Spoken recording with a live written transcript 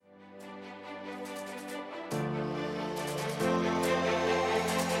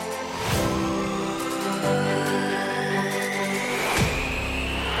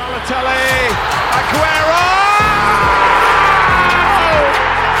Balotelli, Aguero!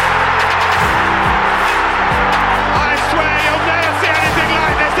 I swear you'll never see anything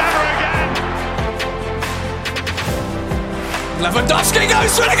like this ever again. Lewandowski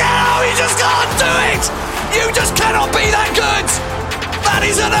goes for it again. Oh, he just can't do it. You just cannot be that good. That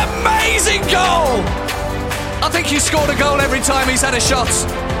is an amazing goal. I think he scored a goal every time he's had a shot.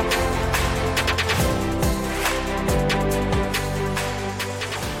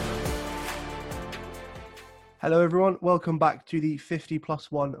 Hello everyone, welcome back to the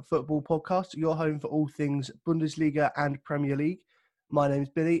 50+1 football podcast, your home for all things Bundesliga and Premier League. My name is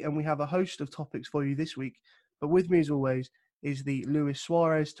Billy and we have a host of topics for you this week, but with me as always is the Luis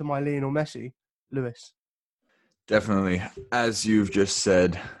Suarez to my Lionel Messi. Luis. Definitely, as you've just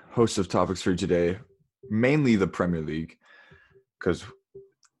said, host of topics for today, mainly the Premier League, because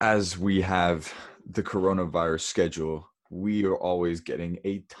as we have the coronavirus schedule, we are always getting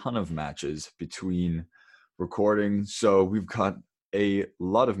a ton of matches between recording. So we've got a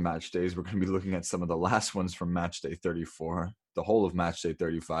lot of match days. We're going to be looking at some of the last ones from match day 34, the whole of match day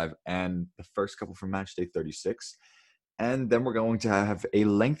 35, and the first couple from match day 36. And then we're going to have a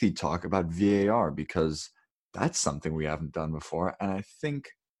lengthy talk about VAR because that's something we haven't done before. And I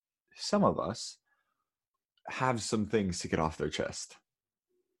think some of us have some things to get off their chest.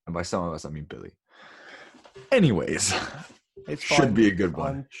 And by some of us, I mean Billy. Anyways, it should be a good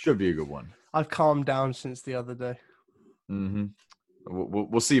one. Should be a good one. I've calmed down since the other day. Mm-hmm.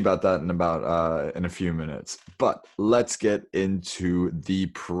 We'll see about that in a few minutes. But let's get into the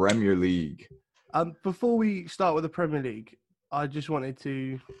Premier League. Before we start with the Premier League, I just wanted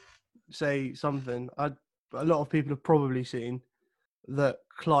to say something. A lot of people have probably seen that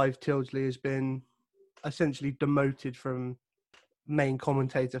Clive Tildesley has been essentially demoted from main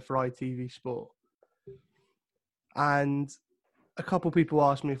commentator for ITV Sport. And a couple people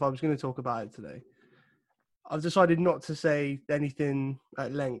asked me if I was going to talk about it today. I've decided not to say anything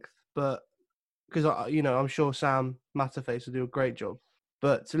at length, but because I'm sure Sam Matterface will do a great job.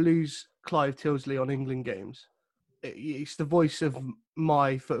 But to lose Clive Tildesley on England games, it's the voice of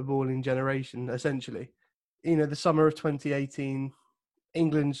my footballing generation, essentially. The summer of 2018,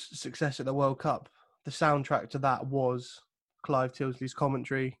 England's success at the World Cup, the soundtrack to that was Clive Tildesley's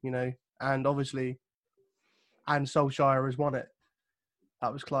commentary, and obviously, and Solskjaer has won it.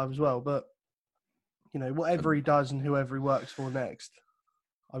 That was Clive as well. But, whatever he does and whoever he works for next,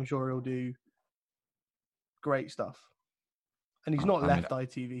 I'm sure he'll do great stuff. And he's not left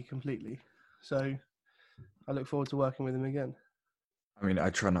ITV completely. So I look forward to working with him again. I mean,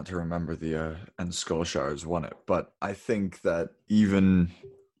 I try not to remember and Solskjaer has won it. But I think that even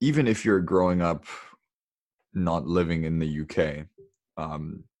if you're growing up not living in the UK,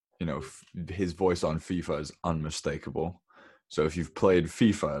 his voice on FIFA is unmistakable. So if you've played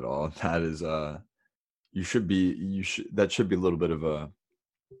FIFA at all, that is that should be a little bit of a,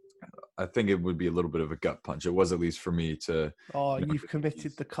 I think it would be a little bit of a gut punch. It was, at least for me, to. Oh, you've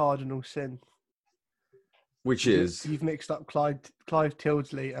committed the cardinal sin. Which is? You've mixed up Clive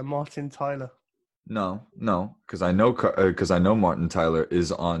Tildesley and Martin Tyler. No, because I know Martin Tyler is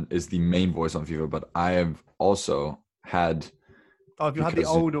the main voice on FIFA, but I have also had. Oh, have you had the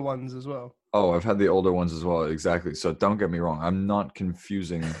older ones as well? Oh, I've had the older ones as well, exactly. So don't get me wrong. I'm not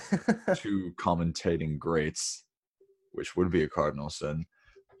confusing two commentating greats, which would be a cardinal sin.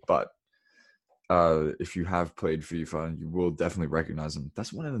 But if you have played FIFA, you will definitely recognize them.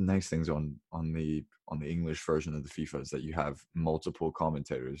 That's one of the nice things on the English version of the FIFA is that you have multiple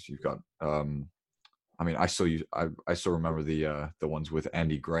commentators. You've got, I still remember the ones with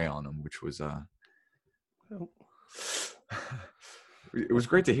Andy Gray on them, which was it was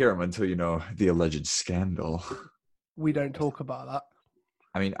great to hear him until the alleged scandal. We don't talk about that.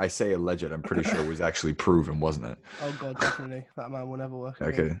 I mean, I say alleged. I'm pretty sure it was actually proven, wasn't it? Oh God, definitely. That man will never work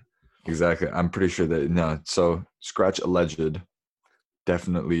Okay. again. Exactly. I'm pretty sure that no. So scratch alleged,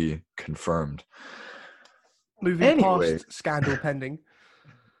 definitely confirmed. Moving past scandal pending.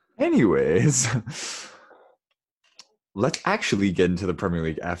 Anyways, let's actually get into the Premier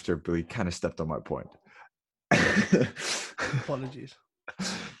League after Billy kind of stepped on my point. Apologies.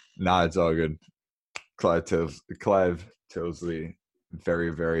 Nah, it's all good. Clive Tildesley,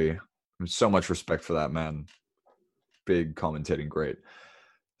 very, very, so much respect for that man. Big commentating great.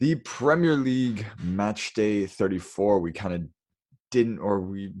 The Premier League match day 34, we kind of didn't,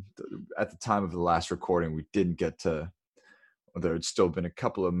 at the time of the last recording, we didn't get to, there had still been a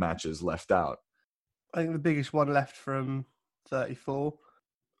couple of matches left out. I think the biggest one left from 34,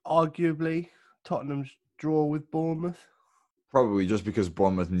 arguably Tottenham's draw with Bournemouth. Probably just because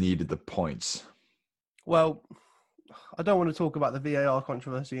Bournemouth needed the points. Well, I don't want to talk about the VAR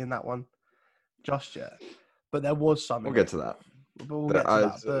controversy in that one just yet, but there was some. We'll in get it. to that. But we'll get to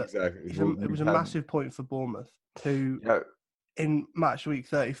that. But exactly. it was a massive point for Bournemouth, who in match week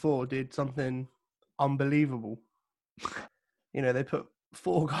 34 did something unbelievable. They put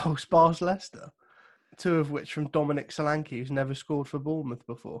 4 goals past Leicester, 2 of which from Dominic Solanke, who's never scored for Bournemouth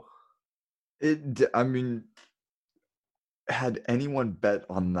before. I mean, had anyone bet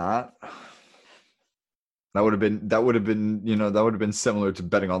on that, that would have been similar to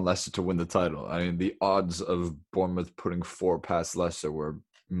betting on Leicester to win the title. I mean, the odds of Bournemouth putting 4 past Leicester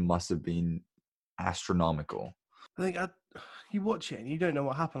must have been astronomical. I think you watch it and you don't know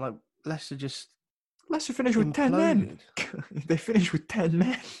what happened. Like Leicester finished with 10 men. They finished with 10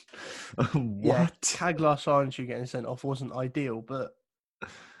 men. What? Yeah, Kaglar Sarnchu getting sent off wasn't ideal, but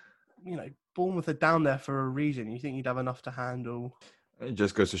Bournemouth are down there for a reason. You think you'd have enough to handle. It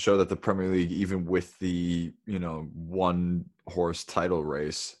just goes to show that the Premier League, even with the, one horse title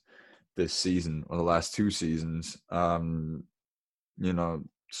race this season or the last 2 seasons,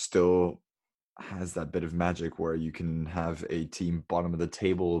 still has that bit of magic where you can have a team bottom of the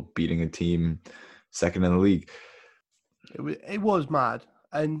table beating a team second in the league. It was mad.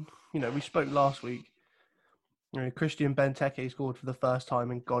 And, we spoke last week. Christian Benteke scored for the first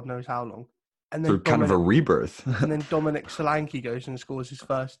time in God knows how long. And then so kind of a rebirth. And then Dominic Solanke goes and scores his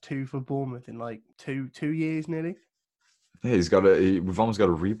first 2 for Bournemouth in like two years nearly. Yeah, we've almost got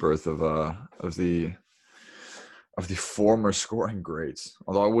a rebirth of the former scoring greats.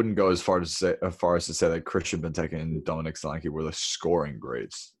 Although I wouldn't go as far as to say that Christian Benteke and Dominic Solanke were the scoring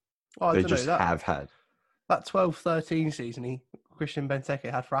greats. Oh, they just have had. That 12-13 season Christian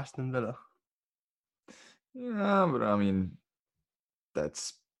Benteke had for Aston Villa. Yeah, but I mean,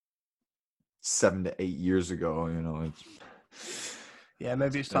 that's 7 to 8 years ago. Yeah,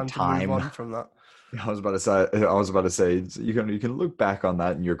 maybe it's time to move on from that. I was about to say you can look back on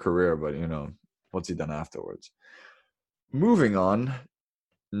that in your career, but what's he done afterwards? Moving on,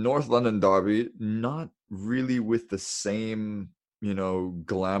 North London derby, not really with the same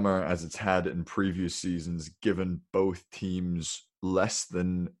glamour as it's had in previous seasons, given both teams less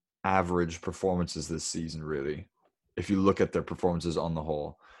than average performances this season, really, if you look at their performances on the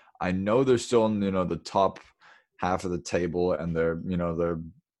whole. I know they're still in the top half of the table, and they're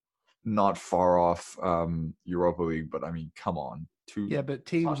not far off Europa League, but I mean, come on. But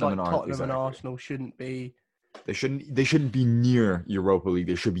teams like Tottenham and Arsenal shouldn't be. They shouldn't be near Europa League.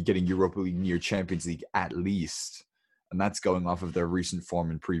 They should be getting Europa League near Champions League at least, and that's going off of their recent form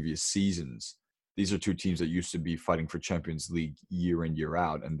in previous seasons. These are 2 teams that used to be fighting for Champions League year in, year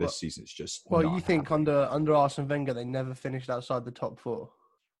out, and this season is just. Well, you think happening. under Arsene Wenger they never finished outside the top 4.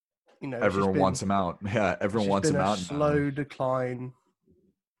 Everyone wants him out. Yeah, everyone wants him out. Slow decline,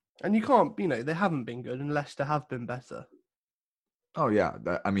 and you can't. They haven't been good, and Leicester have been better. Oh yeah,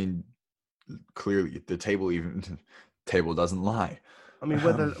 I mean, clearly the table doesn't lie. I mean,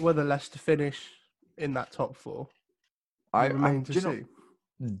 whether Leicester finish in that top 4, remain to see.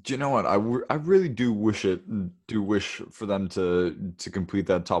 Do you know what? I really do wish for them to complete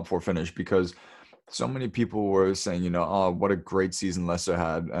that top 4 finish, because so many people were saying, oh, what a great season Leicester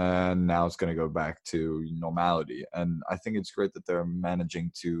had, and now it's going to go back to normality. And I think it's great that they're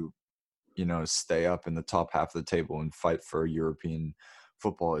managing to, stay up in the top half of the table and fight for European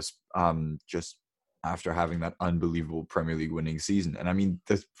football, just after having that unbelievable Premier League winning season. And I mean,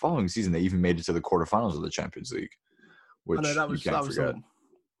 the following season, they even made it to the quarterfinals of the Champions League, which you can't forget.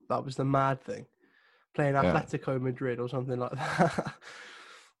 That was the mad thing. Playing Atletico Madrid or something like that.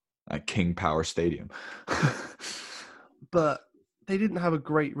 At King Power Stadium. But they didn't have a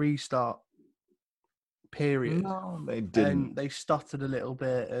great restart period. No, they didn't. And they stuttered a little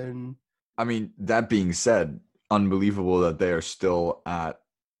bit. And I mean, that being said, unbelievable that they are still at,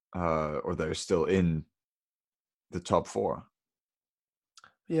 or they're still in the top 4.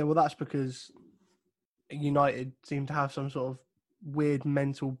 Yeah, well, that's because United seem to have some sort of weird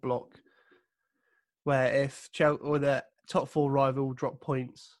mental block where if Chelsea or their top 4 rival drop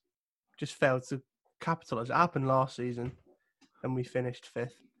points, just failed to capitalise. It happened last season, and we finished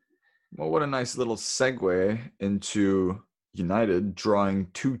 5th. Well, what a nice little segue into United drawing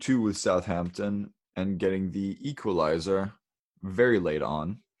 2-2 with Southampton and getting the equalizer very late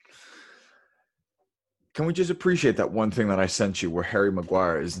on. Can we just appreciate that one thing that I sent you, where Harry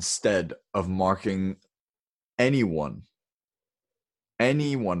Maguire is, instead of marking anyone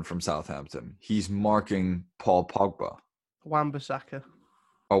from Southampton, he's marking Paul Pogba. Wan-Bissaka.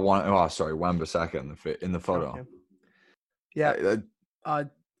 Wan-Bissaka in the photo. Okay. Yeah, I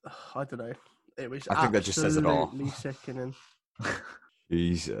don't know. It was. I think that just says it all. Absolutely sickening.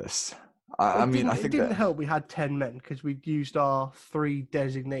 Jesus. I mean, I It think didn't that help we had 10 men because we'd used our 3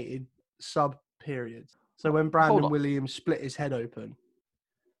 designated sub periods. So when Hold Brandon on. Williams split his head open,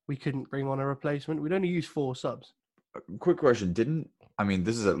 we couldn't bring on a replacement. We'd only use 4 subs. quick question. I mean,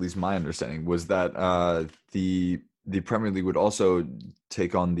 this is at least my understanding, was that the Premier League would also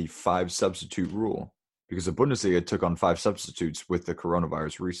take on the 5 substitute rule because the Bundesliga took on 5 substitutes with the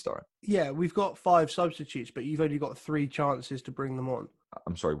coronavirus restart. Yeah, we've got 5 substitutes, but you've only got 3 chances to bring them on.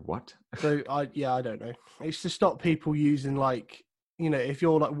 I'm sorry, what? So I don't know. It's to stop people using if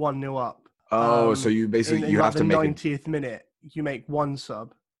you're like 1-0 up. Oh, so you basically in you like have the to make 90th minute, you make 1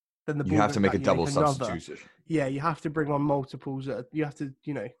 sub, then the you ball have goes to make back, a you double make another. substitution. Yeah, you have to bring on multiples. You have to,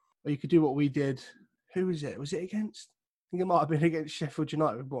 or you could do what we did. Who was it? Was it against? I think it might have been against Sheffield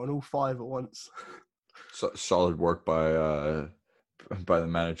United. We brought on all 5 at once. So, solid work by the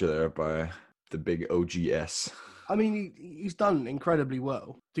manager there, by the big OGS. I mean, he's done incredibly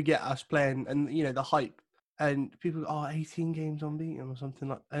well to get us playing, and the hype. And people go, 18 games unbeaten or something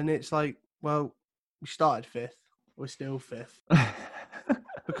like. And it's like, well, we started 5th. We're still 5th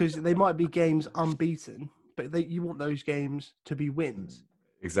because they might be games unbeaten, but you want those games to be wins.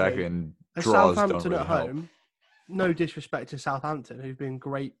 Exactly, and And draws don't Southampton really at help. home, no disrespect to Southampton, who've been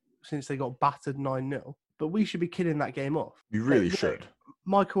great since they got battered 9-0, but we should be killing that game off. You really should.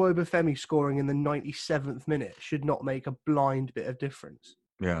 Michael Obafemi scoring in the 97th minute should not make a blind bit of difference.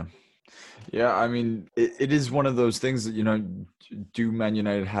 Yeah. Yeah, I mean, it is one of those things that, do Man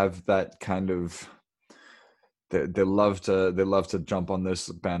United have that kind of they love to jump on this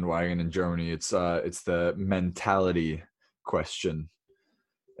bandwagon in Germany. It's the mentality question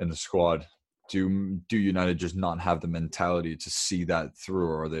in the squad. Do United just not have the mentality to see that through,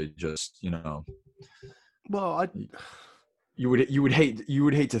 or are they just, Well, you would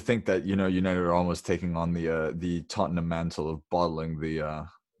hate to think that, United are almost taking on the Tottenham mantle of bottling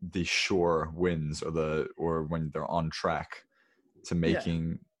the sure wins or when they're on track to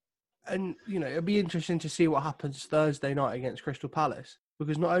making. And, it'll be interesting to see what happens Thursday night against Crystal Palace,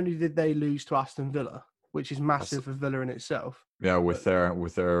 because not only did they lose to Aston Villa, which is massive for Villa in itself. Yeah, with their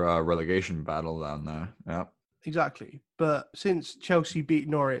relegation battle down there. Yeah, exactly. But since Chelsea beat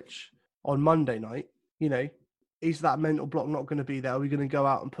Norwich on Monday night, is that mental block not going to be there? Are we going to go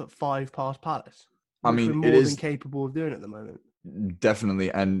out and put 5 past Palace? Which we're more than capable of doing at the moment.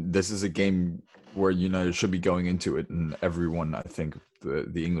 Definitely, and this is a game where United should be going into it, and everyone, I think,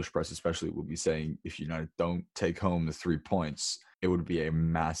 the English press especially, will be saying if United don't take home the 3 points, it would be a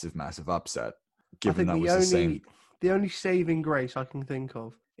massive, massive upset. Given that was the same. The only saving grace I can think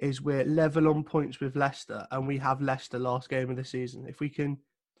of is we're level on points with Leicester, and we have Leicester last game of the season. If we can,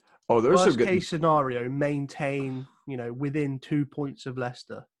 worst case scenario, maintain, within 2 points of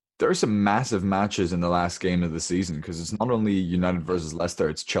Leicester. There are some massive matches in the last game of the season, because it's not only United versus Leicester,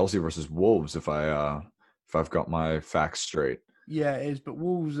 it's Chelsea versus Wolves, if I've got my facts straight. Yeah, it is. But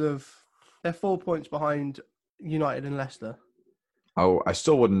Wolves they're 4 points behind United and Leicester. Oh, I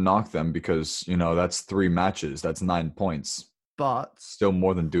still wouldn't knock them because, that's 3 matches. That's 9 points. But still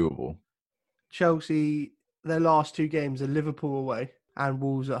more than doable. Chelsea, their last 2 games are Liverpool away and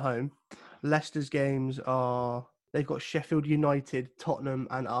Wolves at home. Leicester's games they've got Sheffield United, Tottenham,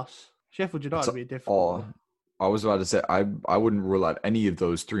 and us. Sheffield United will be a difficult one. I was about to say, I wouldn't rule out any of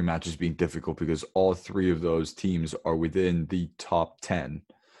those 3 matches being difficult because all 3 of those teams are within the top 10.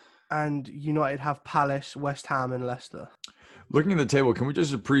 And United have Palace, West Ham, and Leicester. Looking at the table, can we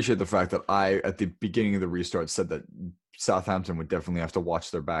just appreciate the fact that at the beginning of the restart, said that Southampton would definitely have to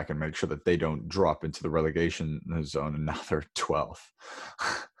watch their back and make sure that they don't drop into the relegation zone, and now they're 12th.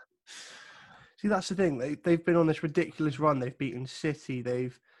 See, that's the thing. They've been on this ridiculous run. They've beaten City.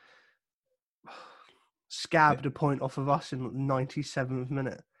 They've scabbed a point off of us in the 97th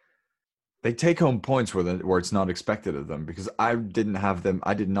minute. They take home points where it's not expected of them, because I didn't have them.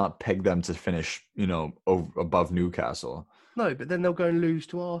 I did not peg them to finish, above Newcastle. No, but then they'll go and lose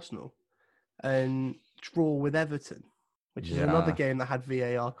to Arsenal and draw with Everton, which is another game that had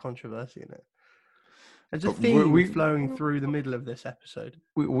VAR controversy in it. There's a theme flowing through the middle of this episode.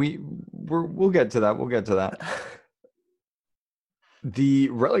 We'll get to that. We'll get to that. The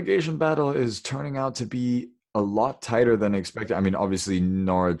relegation battle is turning out to be a lot tighter than expected. I mean, obviously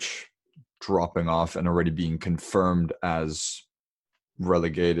Norwich dropping off and already being confirmed as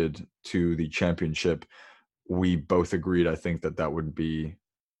relegated to the Championship. We both agreed, I think, that was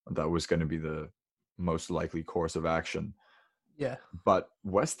going to be the most likely course of action. Yeah. But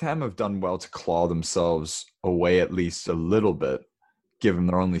West Ham have done well to claw themselves away at least a little bit, given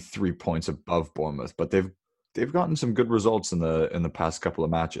they're only 3 points above Bournemouth. But they've gotten some good results in the past couple of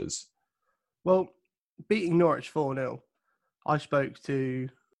matches. Well, beating Norwich 4-0, I spoke to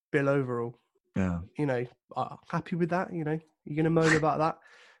bill overall. Yeah. Happy with that? You're going to moan about that?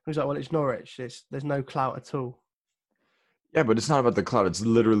 I was like, well, it's Norwich. There's no clout at all. Yeah, but it's not about the cloud. It's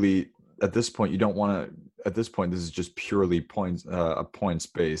literally at this point you don't want to. At this point, this is just purely points, a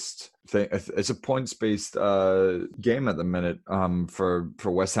points-based thing. It's a points-based game at the minute. For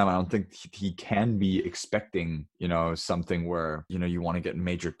West Ham, I don't think he can be expecting something where you want to get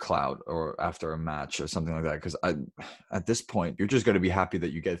major clout or after a match or something like that. Because at this point, you're just going to be happy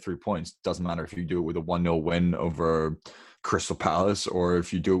that you get 3 points. Doesn't matter if you do it with a 1-0 win over Crystal Palace or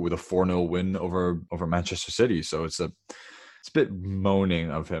if you do it with a 4-0 win over Manchester City. So it's a bit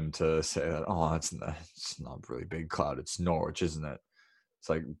moaning of him to say that, it's not really big cloud. It's Norwich, isn't it? It's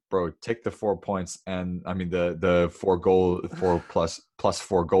like, bro, take the 4 points. And I mean, the 4 plus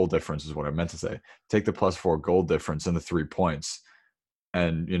 4 goal difference is what I meant to say. Take the plus 4 goal difference and the 3 points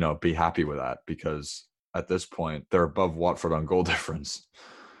and, be happy with that, because at this point they're above Watford on goal difference.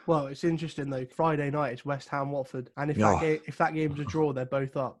 Well, it's interesting though. Friday night it's West Ham Watford, and if that game's a draw, they're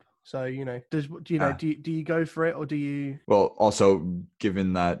both up. So do you go for it or do you? Well, also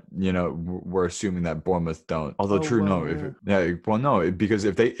given that we're assuming that Bournemouth don't. Although because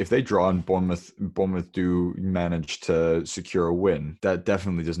if they draw and Bournemouth do manage to secure a win, that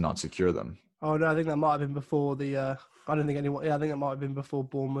definitely does not secure them. Oh no, I think that might have been before the. I don't think anyone. Yeah, I think that might have been before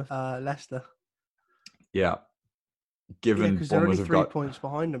Bournemouth Leicester. Yeah. Given because they're only 3 points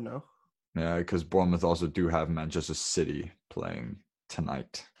behind them now. Yeah, because Bournemouth also do have Manchester City playing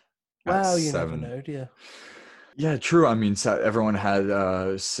tonight. Well, you never know, do you? Yeah, true. I mean, everyone had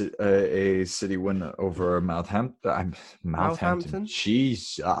a City win over Southampton.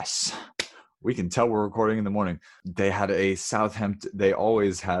 Jesus. We can tell we're recording in the morning. They had a Southampton. They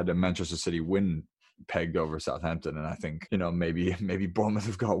always had a Manchester City win pegged over Southampton, and I think maybe Bournemouth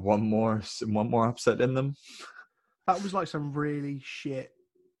have got one more upset in them. That was like some really shit,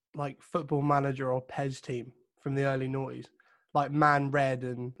 like Football Manager or Pez team from the early noughties. Like Man Red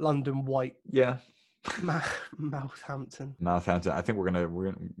and London White. Yeah. Southampton. I think we're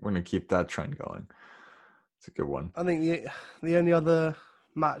gonna keep that trend going. It's a good one. I think the only other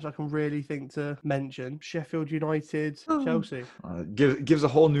match I can really think to mention, Sheffield United, Chelsea. Gives a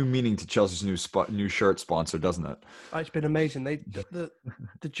whole new meaning to Chelsea's new shirt sponsor, doesn't it? It's been amazing. The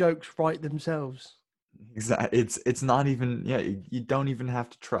jokes write themselves. Exactly. It's not even. Yeah, you don't even have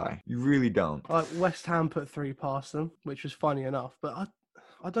to try. You really don't. Like West Ham put 3 past them, which was funny enough. But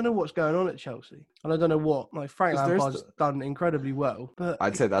I don't know what's going on at Chelsea, and I don't know what. Like Frank Lampard's done incredibly well, but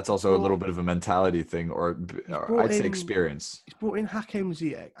I'd say that's also a little bit of a mentality thing, or I'd say experience. He's brought in Hakim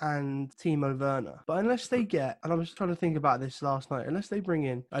Ziyech and Timo Werner, but unless they get, and I was trying to think about this last night, unless they bring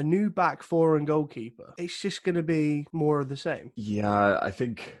in a new back four and goalkeeper, it's just going to be more of the same. Yeah, I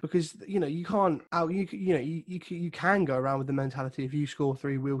think because you can't you can go around with the mentality if you score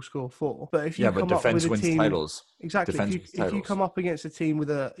 3, we'll score 4, but if you come up with a team, titles. Exactly. If you come up against a team with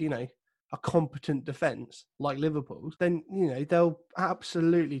a competent defense like Liverpool's, then they'll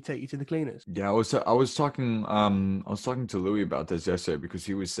absolutely take you to the cleaners. Yeah, I was talking to Louis about this yesterday because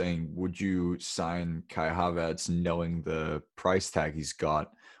he was saying, would you sign Kai Havertz knowing the price tag he's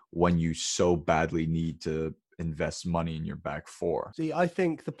got when you so badly need to invest money in your back four? See, I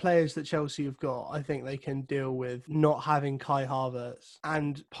think the players that Chelsea have got, I think they can deal with not having Kai Havertz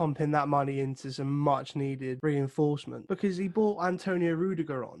and pumping that money into some much needed reinforcement, because he bought Antonio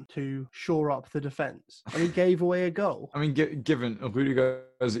Rudiger on to shore up the defence and he gave away a goal. I mean, given Rudiger,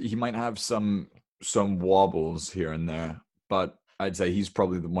 he might have some wobbles here and there, but I'd say he's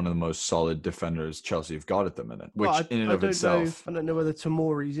probably one of the most solid defenders Chelsea have got at the minute, which in and of itself... I don't know whether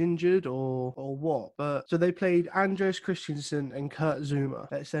Tomori's injured or what, but so they played Andreas Christensen and Kurt Zouma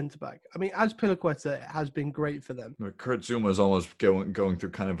at centre-back. I mean, as Piliqueta, it has been great for them. But Kurt Zouma is almost going through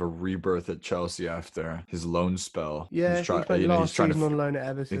kind of a rebirth at Chelsea after his loan spell. Yeah, he played last season on loan at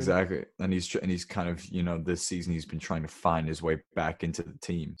Everton. Exactly. And he's kind of, this season he's been trying to find his way back into the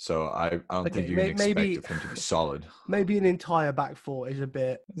team. So I don't think you can expect him to be solid. Maybe an entire back four is a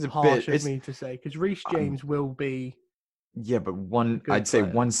bit harsh of me to say, because Reece James will be. Yeah, but I'd say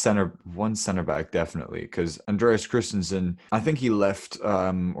one center back definitely, because Andreas Christensen, I think he left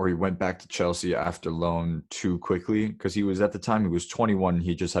or he went back to Chelsea after loan too quickly, because he was 21.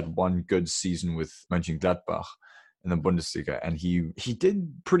 He just had one good season with Mönchengladbach in the Bundesliga, and he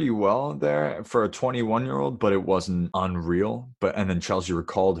did pretty well there for a 21-year-old, but it wasn't unreal. And then Chelsea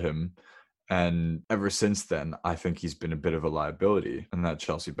recalled him. And ever since then, I think he's been a bit of a liability in that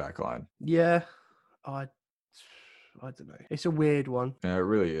Chelsea backline. Yeah, I don't know. It's a weird one. Yeah, it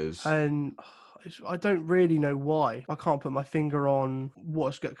really is. And I don't really know why. I can't put my finger on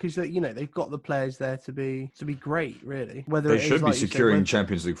what's good because they've got the players there to be great, really. Whether They it is should be like you say, securing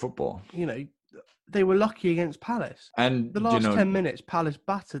Champions League football. They were lucky against Palace. And, The last 10 minutes, Palace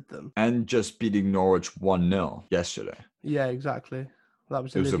battered them. And just beating Norwich 1-0 yesterday. Yeah, exactly. That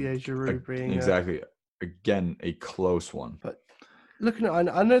was It was Olivier Giroud being... Exactly. Again, a close one. But looking at...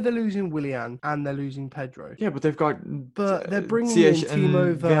 I know they're losing Willian and they're losing Pedro. Yeah, but they've got... But they're bringing in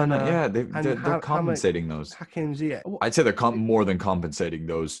Timo Werner. Yeah, they're compensating those. Hakim Ziyech. I'd say they're more than compensating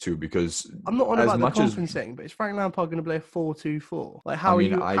those two because... I'm not on about the compensating, but is Frank Lampard going to play a 4-2-4? Like, how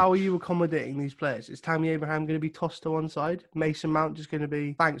are you accommodating these players? Is Tammy Abraham going to be tossed to one side? Mason Mount just going to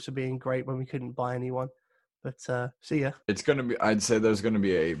be... Thanks for being great when we couldn't buy anyone. But see ya. It's going to be... I'd say there's going to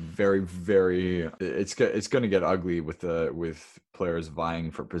be a very, very... It's going to get ugly with players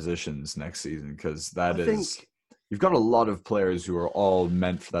vying for positions next season because you've got a lot of players who are all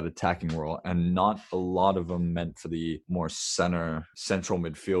meant for that attacking role and not a lot of them meant for the more central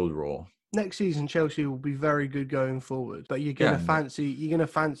midfield role. Next season, Chelsea will be very good going forward, but you're gonna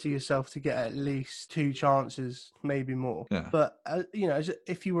fancy yourself to get at least 2 chances, maybe more. Yeah. But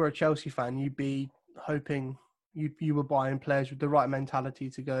if you were a Chelsea fan, you'd be hoping you were buying players with the right mentality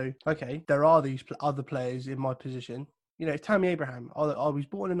to go, okay, there are these other players in my position. Tammy Abraham, I was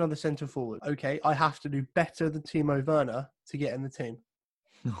bought in another centre forward. Okay, I have to do better than Timo Werner to get in the team.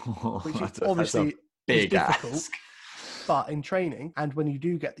 Which obviously is difficult. Ask. But in training, and when you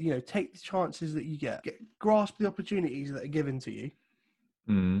do get, take the chances that you grasp the opportunities that are given to you,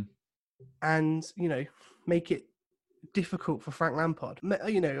 and, make it difficult for Frank Lampard.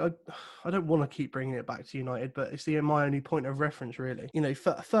 I don't want to keep bringing it back to United, but it's my only point of reference, really.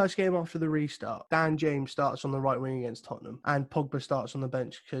 First game after the restart, Dan James starts on the right wing against Tottenham, and Pogba starts on the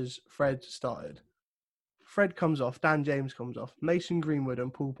bench because Fred started. Fred comes off, Dan James comes off, Mason Greenwood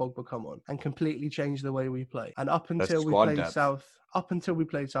and Paul Pogba come on and completely change the way we play. And up until we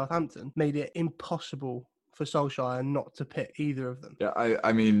played Southampton, made it impossible for Solskjaer not to pick either of them. Yeah,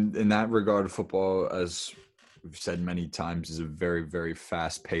 I mean, in that regard, football, as we've said many times, is a very, very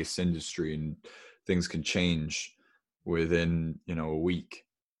fast-paced industry, and things can change within a week.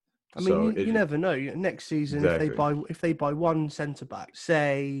 I mean, you never know. Next season, exactly. if they buy one centre back,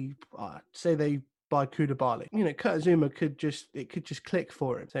 say they buy Koulibaly, Kurt Zouma could just click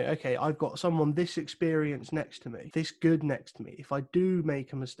for him. Say, okay, I've got someone this experienced next to me, this good next to me. If I do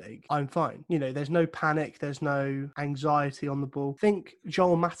make a mistake, I'm fine. there's no panic, there's no anxiety on the ball. Think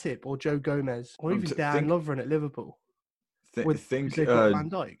Joel Matip or Joe Gomez, or even Dan Lovren at Liverpool. They've got Van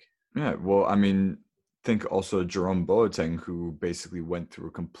Dijk. Yeah, well, I mean, think also Jerome Boateng, who basically went through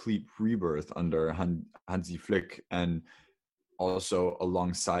a complete rebirth under Hansi Flick, and also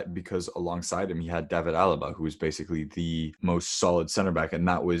alongside him he had David Alaba, who was basically the most solid center back, and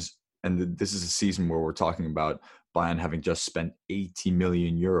this is a season where we're talking about Bayern having just spent 80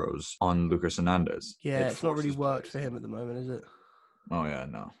 million euros on Lucas Hernandez. Yeah, it's not really worked for him at the moment, is it? Oh yeah,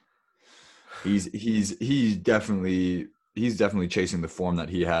 no. He's definitely chasing the form that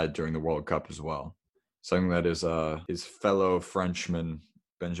he had during the World Cup as well. Something that his fellow Frenchman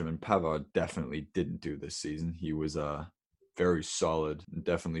Benjamin Pavard definitely didn't do this season. He was very solid and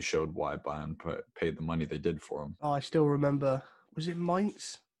definitely showed why Bayern paid the money they did for him. Oh, I still remember. Was it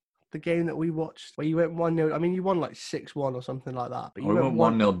Mainz? The game that we watched where you went 1-0. I mean, you won like 6-1 or something like that. But you went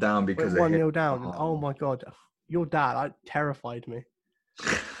 1-0 down because 1-0 down. Oh my God. Your dad terrified me.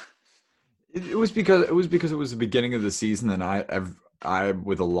 It was because it was the beginning of the season, and I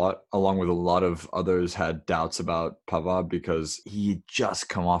along with a lot of others, had doubts about Pavard because he'd just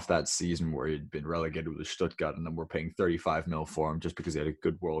come off that season where he'd been relegated with Stuttgart, and then we're paying 35 mil for him just because he had a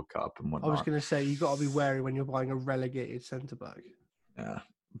good World Cup and whatnot. I was going to say, you got to be wary when you're buying a relegated centre back. Yeah,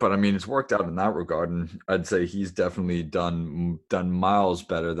 but I mean, it's worked out in that regard, and I'd say he's definitely done miles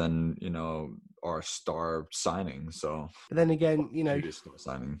better than our star signing. So, but then again, star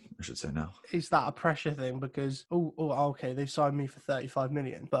signing, I should say now. Is that a pressure thing? Because okay, they've signed me for 35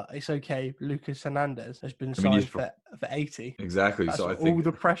 million, but it's okay. Lucas Hernandez has been signed for 80. Exactly. That's so I think all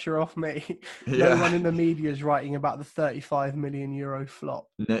the pressure off me. Yeah. No one in the media is writing about the 35 million euro flop.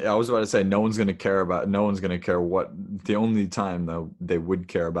 I was about to say no one's going to care what. The only time though they would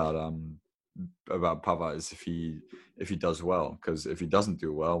care about Pavard is if he does well, because if he doesn't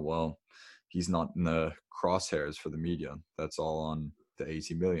do well, he's not in the crosshairs for the media. That's all on the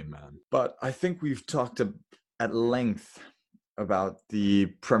 80 million man. But I think we've talked at length about the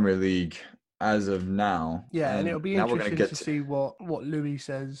Premier League as of now. Yeah, and it'll be interesting to see what Louis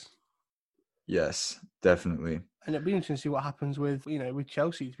says. Yes, definitely. And it'll be interesting to see what happens with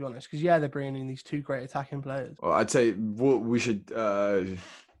Chelsea, to be honest, because they're bringing in these 2 great attacking players. Well, I'd say we should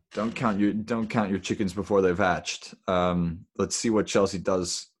Don't count your chickens before they've hatched. Let's see what Chelsea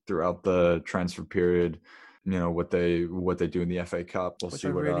does throughout the transfer period. You know what they do in the FA Cup. We'll Which see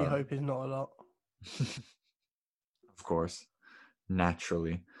I what. really hope is not a lot. Of course,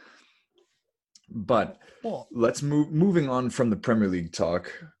 naturally. But What? let's moving on from the Premier League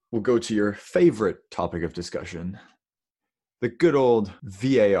talk. We'll go to your favorite topic of discussion. The good old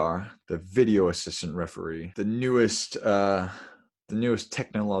VAR, the video assistant referee, the newest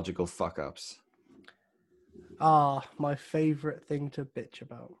technological fuck ups. My favorite thing to bitch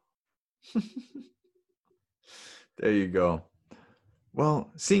about. There you go.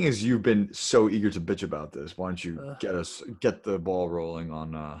 Well, seeing as you've been so eager to bitch about this, why don't you get the ball rolling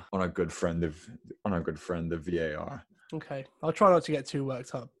on our good friend the VAR. Okay, I'll try not to get too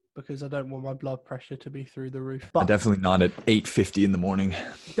worked up because I don't want my blood pressure to be through the roof. But Definitely not at 8:50 in the morning.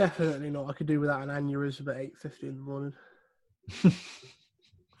 Definitely not. I could do without an aneurysm at 8:50 in the morning.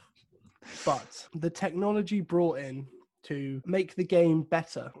 But the technology brought in to make the game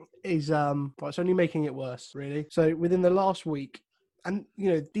better is it's only making it worse, really. So within the last week, and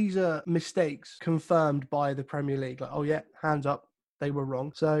these are mistakes confirmed by the Premier League. Like, oh yeah, hands up, they were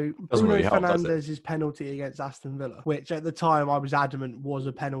wrong. So Doesn't Bruno really help, does it? Fernandes's penalty against Aston Villa, which at the time I was adamant was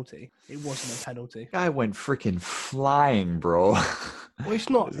a penalty. It wasn't a penalty. Guy went freaking flying, bro. Well,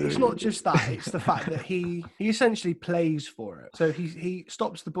 it's not just that. It's the fact that he essentially plays for it. So he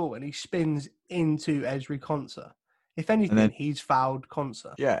stops the ball and he spins into Ezri Konsa. If anything, he's fouled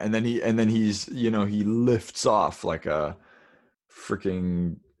Konsa. Yeah, and then he's he lifts off like a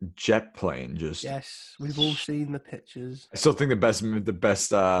freaking jet plane. Just Yes, we've all seen the pictures. I still think the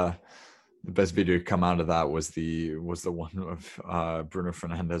best video to come out of that was the one of Bruno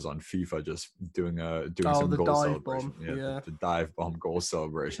Fernandes on FIFA just doing some the goal dive celebration. bomb. Yeah. The dive bomb goal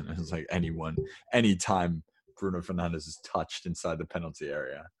celebration. It was like anytime Bruno Fernandes is touched inside the penalty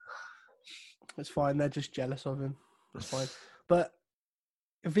area. It's fine. They're just jealous of him. It's fine. But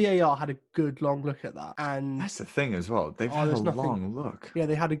VAR had a good long look at that, and That's the thing as well. They've had a long look. Yeah,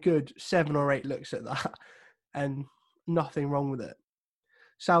 they had a good 7 or 8 looks at that, and nothing wrong with it.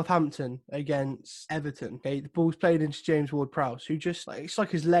 Southampton against Everton. Okay, the ball's played into James Ward-Prowse, who just it's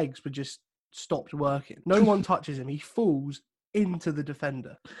like his legs were just stopped working. No one touches him. He falls into the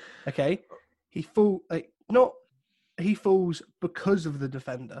defender. Okay, he falls because of the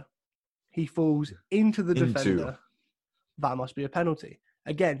defender. He falls into the defender. That must be a penalty.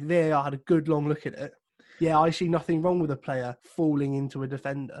 Again, VAR had a good long look at it. Yeah, I see nothing wrong with a player falling into a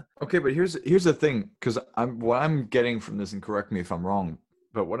defender. Okay, but here's the thing, because what I'm getting from this, and correct me if I'm wrong,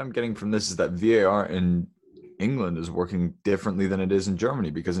 but what I'm getting from this is that VAR in England is working differently than it is in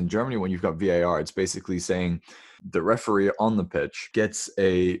Germany. Because in Germany, when you've got VAR, it's basically saying the referee on the pitch gets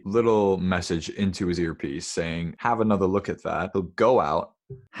a little message into his earpiece saying, have another look at that. He'll go out,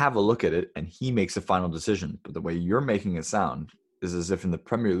 have a look at it, and he makes a final decision. But the way you're making it sound is as if in the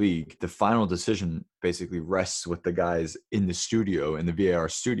Premier League, the final decision basically rests with the guys in the studio, in the VAR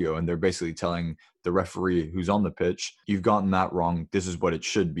studio, and they're basically telling the referee who's on the pitch, you've gotten that wrong. This is what it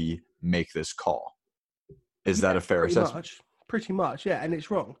should be. Make this call. Is that a fair assessment? Pretty much, yeah, and it's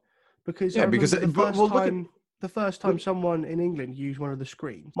wrong. Because the first time someone in England used one of the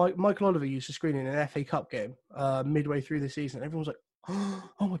screens, Michael Oliver used the screen in an FA Cup game midway through the season. Everyone was like,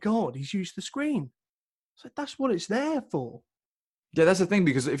 oh my God, he's used the screen. It's like, that's what it's there for. Yeah, that's the thing,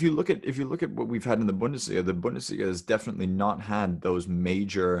 because if you look at what we've had in the Bundesliga has definitely not had those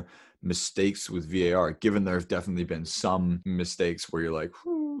major mistakes with VAR, given there have definitely been some mistakes where you're like,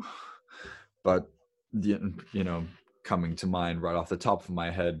 whew. But, coming to mind right off the top of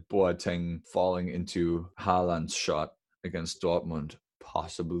my head, Boateng falling into Haaland's shot against Dortmund,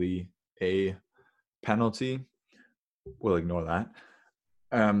 possibly a penalty. We'll ignore that.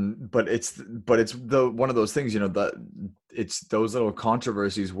 But it's one of those things, that it's those little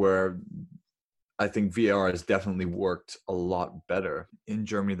controversies where I think VAR has definitely worked a lot better in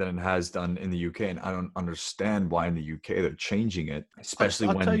Germany than it has done in the UK, and I don't understand why in the UK they're changing it, especially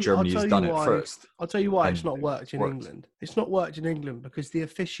when Germany has done it first. I'll tell you why it's not worked in England. It's not worked in England because the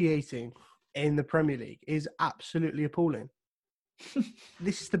officiating in the Premier League is absolutely appalling.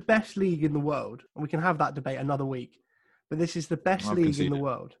 This is the best league in the world, and we can have that debate another week. But this is the best league in the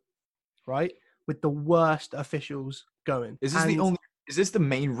world, right? With the worst officials going. Is this the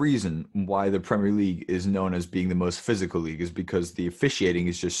main reason why the Premier League is known as being the most physical league? Is because the officiating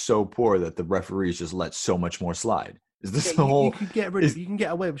is just so poor that the referees just let so much more slide? Is this the whole? You can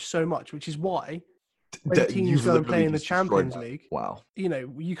get away with so much, which is why when teams you've go and play literally in the just destroyed Champions my- League. Wow. You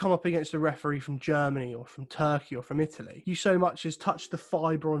know, you come up against a referee from Germany or from Turkey or from Italy, you so much as touch the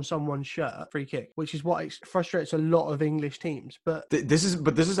fibre on someone's shirt, free kick, which is what frustrates a lot of English teams. But This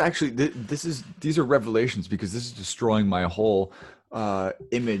is actually these are revelations, because this is destroying my whole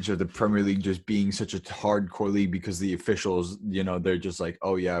image of the Premier League just being such a hardcore league, because the officials, you know, they're just like,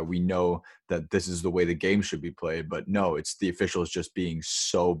 oh yeah, we know that this is the way the game should be played, but no, it's the officials just being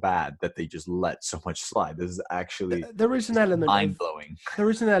so bad that they just let so much slide. This is actually there is an element mind blowing. There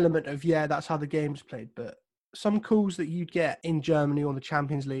is an element of, yeah, that's how the game's played, but some calls that you'd get in Germany or the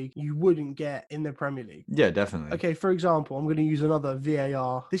Champions League, you wouldn't get in the Premier League. Yeah, definitely. Okay, for example, I'm going to use another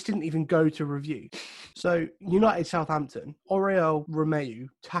VAR. This didn't even go to review. So, United Southampton, Oriol Romeu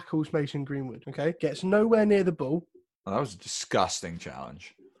tackles Mason Greenwood, okay? Gets nowhere near the ball. Oh, that was a disgusting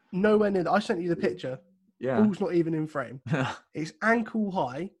challenge. Nowhere near I sent you the picture. Yeah. Ball's not even in frame. It's ankle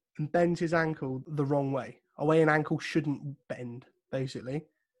high and bends his ankle the wrong way. A way an ankle shouldn't bend, basically.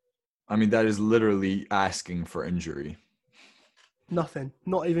 I mean, that is literally asking for injury. Nothing,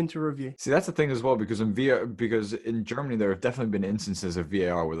 not even to review. See, that's the thing as well, because in Germany there have definitely been instances of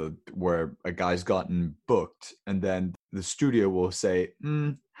VAR where a guy's gotten booked, and then the studio will say,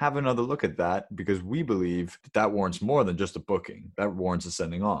 have another look at that, because we believe that warrants more than just a booking. That warrants a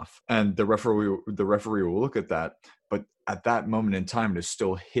sending off, and the referee will look at that. But at that moment in time, it is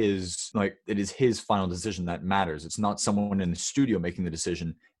still it is his final decision that matters. It's not someone in the studio making the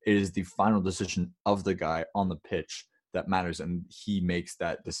decision. It is the final decision of the guy on the pitch that matters, and he makes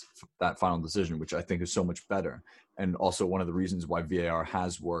that final decision, which I think is so much better. And also one of the reasons why VAR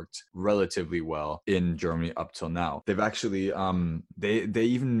has worked relatively well in Germany up till now. They've actually they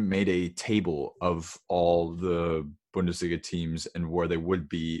even made a table of all the Bundesliga teams and where they would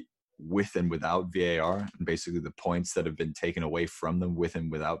be with and without VAR, and basically the points that have been taken away from them with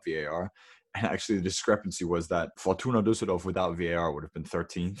and without VAR. And actually the discrepancy was that Fortuna Düsseldorf without VAR would have been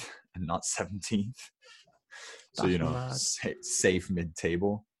 13th and not 17th. So, That's you know, safe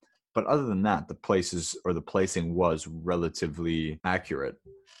mid-table. But other than that, the placing was relatively accurate.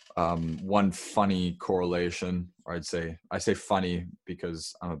 One funny correlation, or I say funny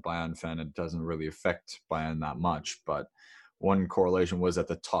because I'm a Bayern fan. It doesn't really affect Bayern that much. But one correlation was that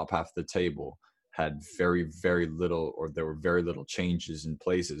the top half of the table had very, very little, or there were very little changes in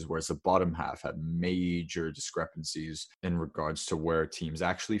places, whereas the bottom half had major discrepancies in regards to where teams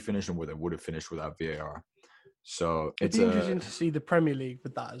actually finished and where they would have finished without VAR. So it'd be interesting to see the Premier League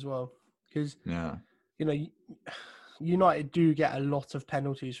with that as well, because you know, United do get a lot of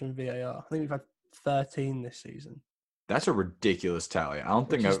penalties from VAR. I think we've had 13 this season. That's a ridiculous tally. I don't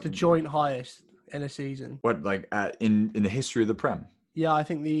think it's the joint highest in a season. What, like in the history of the Prem? Yeah, I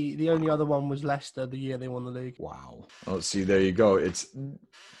think the only other one was Leicester the year they won the league. Wow. Well, see, there you go. It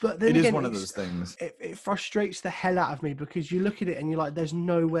is one of those things. It frustrates the hell out of me, because you look at it and you're like, there's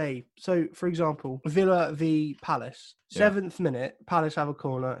no way. So, for example, Villa v Palace, 7th minute, Palace have a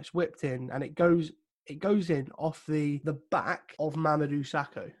corner, it's whipped in, and it goes in off the back of Mamadou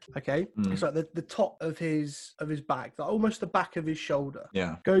Sakho. Okay, it's like the top of his back, almost the back of his shoulder.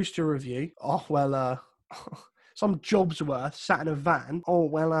 Yeah, goes to review. Oh well, some job's worth sat in a van. Oh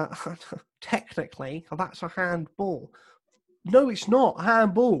well, technically that's a handball. No, it's not a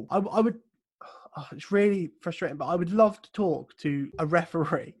handball. I would. Oh, it's really frustrating, but I would love to talk to a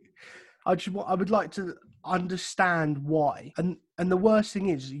referee. I would like to understand why. And the worst thing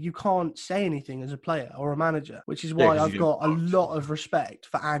is you can't say anything as a player or a manager, which is why I've got a lot of respect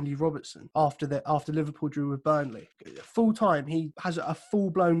for Andy Robertson after Liverpool drew with Burnley. Full time, he has a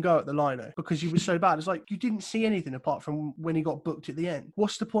full-blown go at the lino because he was so bad. It's like, you didn't see anything apart from when he got booked at the end.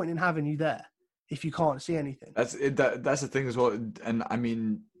 What's the point in having you there if you can't see anything? That's the thing as well. And I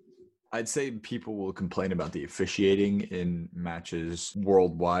mean, I'd say people will complain about the officiating in matches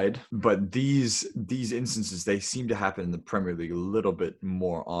worldwide, but these instances, they seem to happen in the Premier League a little bit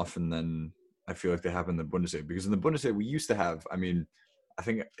more often than I feel like they happen in the Bundesliga. Because in the Bundesliga, we used to have, I mean, I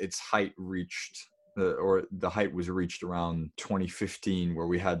think its height reached, or the height was reached around 2015, where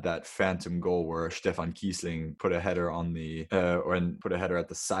we had that phantom goal where Stefan Kiesling put a header on put a header at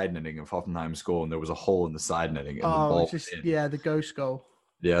the side netting of Hoffenheim's goal, and there was a hole in the side netting. And the ball the ghost goal.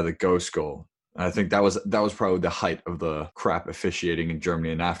 Yeah, the ghost goal. I think that was probably the height of the crap officiating in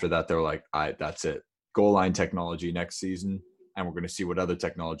Germany. And after that, they're like, all right, that's it. Goal line technology next season, and we're going to see what other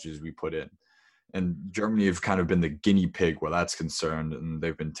technologies we put in. And Germany have kind of been the guinea pig where that's concerned, and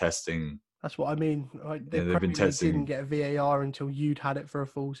they've been testing. That's what I mean. They've been testing. Didn't get VAR until you'd had it for a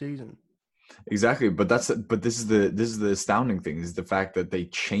full season. Exactly, but this is the astounding thing, is the fact that they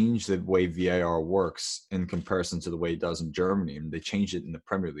changed the way VAR works in comparison to the way it does in Germany, and they changed it in the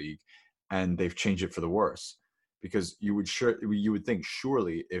Premier League, and they've changed it for the worse. Because you would think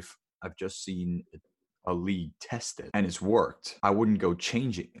surely if I've just seen a league test it and it's worked, I wouldn't go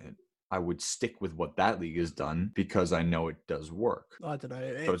changing it. I would stick with what that league has done because I know it does work. I don't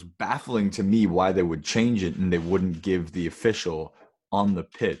know. So it's baffling to me why they would change it and they wouldn't give the official on the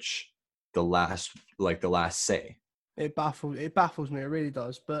pitch the last say. It baffles me. It really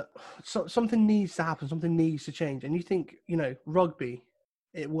does. But something needs to happen. Something needs to change. And you think, rugby,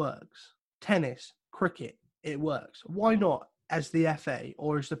 it works. Tennis, cricket, it works. Why not, as the FA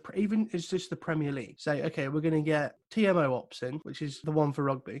or as just the Premier League, say, okay, we're going to get TMO ops in, which is the one for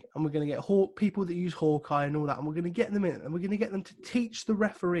rugby, and we're going to get people that use Hawkeye and all that, and we're going to get them in, and we're going to get them to teach the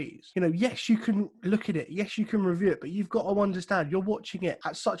referees. Yes, you can look at it, yes, you can review it, but you've got to understand you're watching it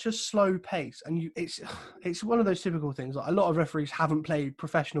at such a slow pace, and it's one of those typical things. Like, a lot of referees haven't played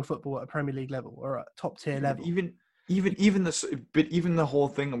professional football at a Premier League level or at top tier level. Even the whole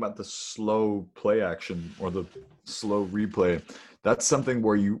thing about the slow play action or the slow replay, that's something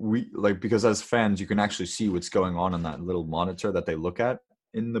where because as fans you can actually see what's going on that little monitor that they look at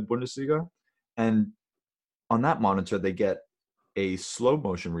in the Bundesliga, and on that monitor they get a slow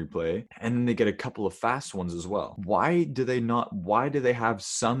motion replay and then they get a couple of fast ones as well. Why do they have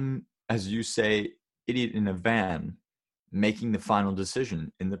some, as you say, idiot in a van making the final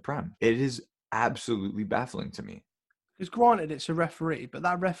decision in the Prem? It is absolutely baffling to me. Because granted, it's a referee, but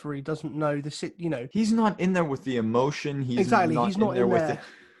that referee doesn't know He's not in there with the emotion. He's not in there with it.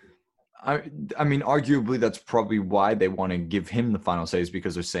 I mean, arguably, that's probably why they want to give him the final say, is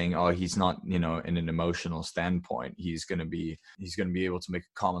because they're saying, oh, he's not, in an emotional standpoint. He's going to be able to make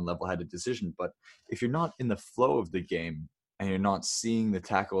a calm and level-headed decision. But if you're not in the flow of the game and you're not seeing the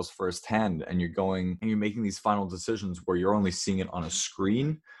tackles firsthand and you're making these final decisions where you're only seeing it on a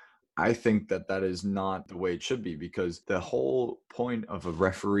screen, I think that is not the way it should be, because the whole point of a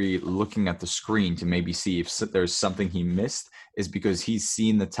referee looking at the screen to maybe see if there's something he missed is because he's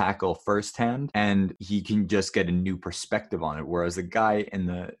seen the tackle firsthand and he can just get a new perspective on it. Whereas the guy in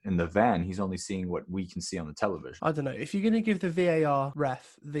the van, he's only seeing what we can see on the television. I don't know. If you're going to give the VAR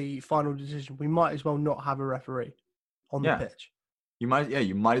ref the final decision, we might as well not have a referee on the pitch. You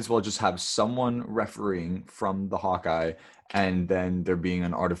might as well just have someone refereeing from the Hawkeye, and then there being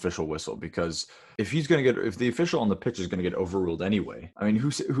an artificial whistle, because if the official on the pitch is going to get overruled anyway. I mean, who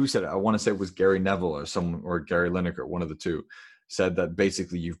said it? I want to say it was Gary Neville or Gary Lineker, one of the two, said that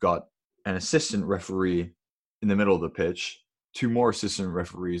basically you've got an assistant referee in the middle of the pitch, two more assistant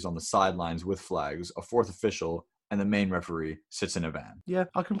referees on the sidelines with flags, a fourth official, and the main referee sits in a van. Yeah,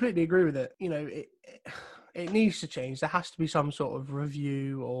 I completely agree with it. It needs to change. There has to be some sort of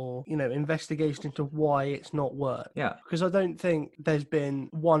review or, investigation into why it's not worked. Yeah. Because I don't think there's been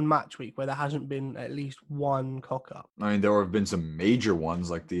one match week where there hasn't been at least one cock-up. I mean, there have been some major ones,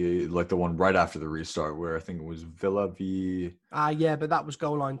 like the one right after the restart where I think it was Villa v... Yeah, but that was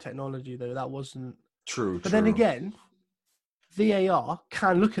goal line technology, though. That wasn't... True. But then again, VAR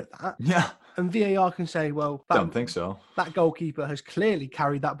can look at that. Yeah. And VAR can say, well... I don't think so. That goalkeeper has clearly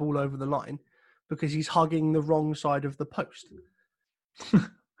carried that ball over the line because he's hugging the wrong side of the post. Yeah,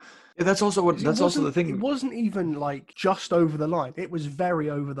 that's also the thing. It wasn't even like just over the line. It was very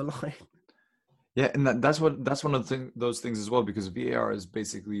over the line. Yeah, and that's one of those things as well, because VAR is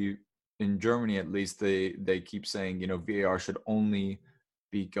basically, in Germany at least, they keep saying, VAR should only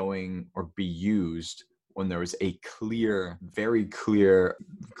be going or be used when there is a very clear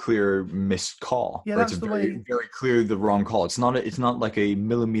missed call. Yeah, that's very clearly the wrong call. It's not like a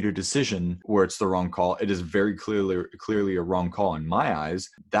millimeter decision where it's the wrong call. It is very clearly a wrong call in my eyes.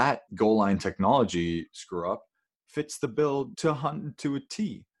 That goal line technology screw up fits the bill to a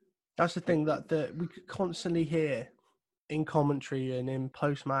T. That's the thing that we could constantly hear in commentary and in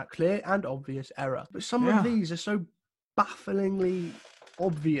post-match, clear and obvious error. But some of these are so bafflingly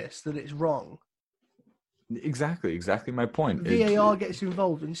obvious that it's wrong. Exactly my point. VAR gets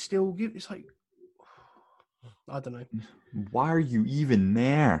involved and still it's like, I don't know. Why are you even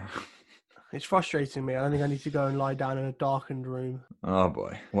there? It's frustrating me. I don't think I need to go and lie down in a darkened room. Oh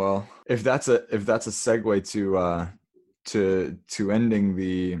boy. Well, if that's a segue to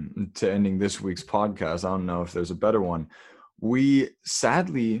ending this week's podcast, I don't know if there's a better one. We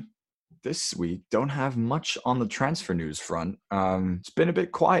sadly this week don't have much on the transfer news front. It's been a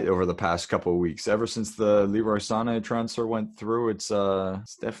bit quiet over the past couple of weeks. Ever since the Leroy Sané transfer went through, it's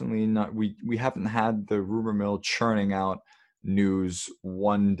definitely not. We haven't had the rumor mill churning out news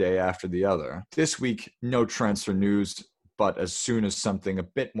one day after the other. This week, no transfer news. But as soon as something a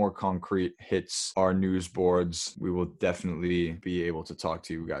bit more concrete hits our news boards, we will definitely be able to talk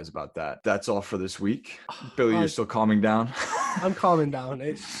to you guys about that. That's all for this week. Billy, you're still calming down? I'm calming down.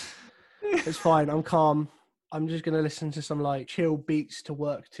 It's fine. I'm calm. I'm just gonna listen to some like chill beats to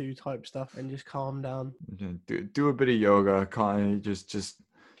work to type stuff and just calm down. Do a bit of yoga. Just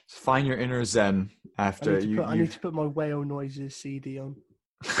find your inner zen after I need to put my whale noises CD on.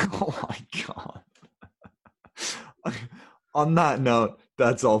 Oh my god. On that note,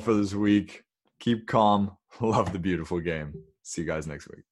 that's all for this week. Keep calm. Love the beautiful game. See you guys next week.